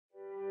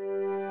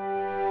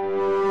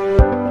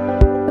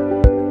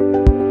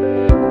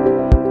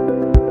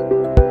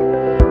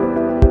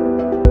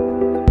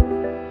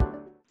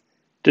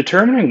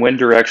Determining wind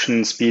direction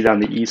and speed on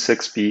the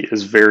E6B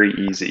is very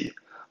easy.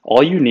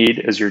 All you need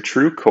is your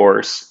true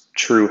course,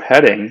 true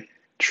heading,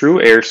 true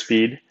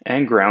airspeed,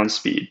 and ground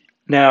speed.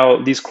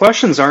 Now, these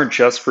questions aren't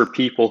just for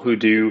people who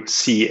do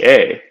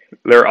CA.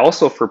 They're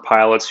also for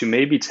pilots who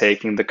may be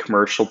taking the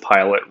commercial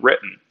pilot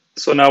written.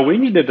 So now we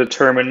need to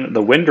determine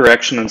the wind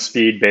direction and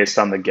speed based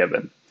on the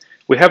given.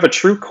 We have a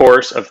true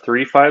course of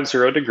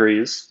 350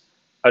 degrees,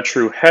 a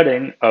true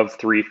heading of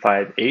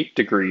 358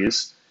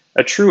 degrees,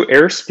 a true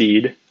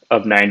airspeed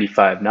of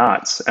 95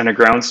 knots, and a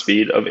ground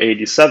speed of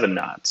 87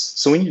 knots.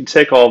 So we need to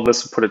take all of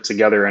this and put it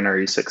together in our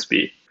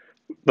E6B.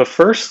 The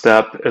first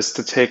step is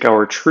to take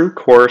our true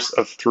course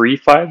of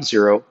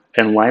 350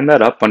 and line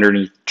that up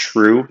underneath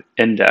true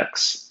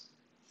index.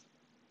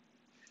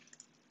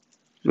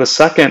 The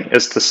second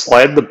is to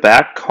slide the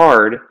back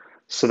card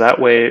so that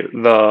way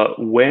the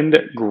wind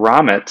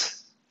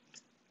grommet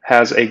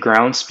has a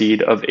ground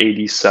speed of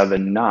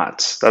 87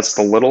 knots. That's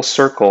the little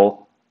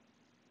circle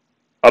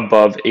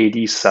above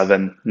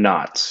 87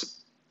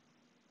 knots.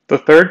 The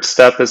third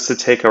step is to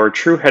take our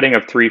true heading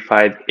of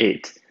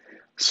 358.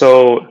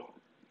 So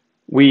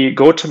we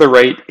go to the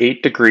right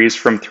 8 degrees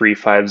from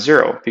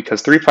 350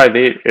 because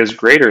 358 is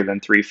greater than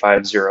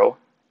 350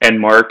 and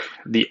mark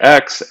the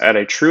X at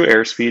a true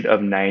airspeed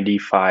of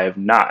 95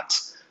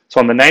 knots. So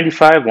on the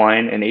 95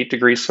 line and 8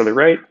 degrees to the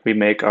right, we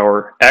make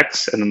our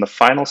X, and then the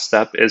final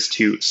step is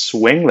to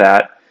swing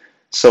that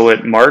so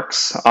it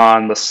marks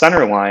on the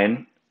center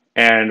line,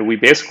 and we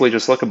basically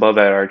just look above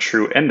at our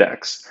true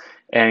index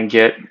and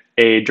get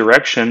a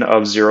direction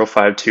of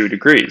 052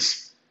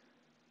 degrees.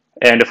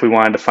 And if we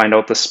wanted to find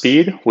out the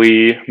speed,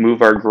 we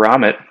move our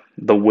grommet,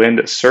 the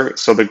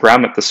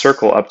grommet, the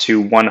circle up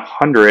to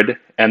 100,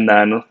 and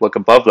then look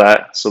above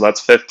that. So that's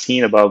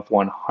 15 above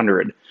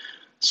 100.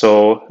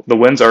 So the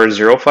winds are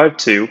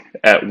 052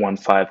 at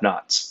 15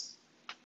 knots.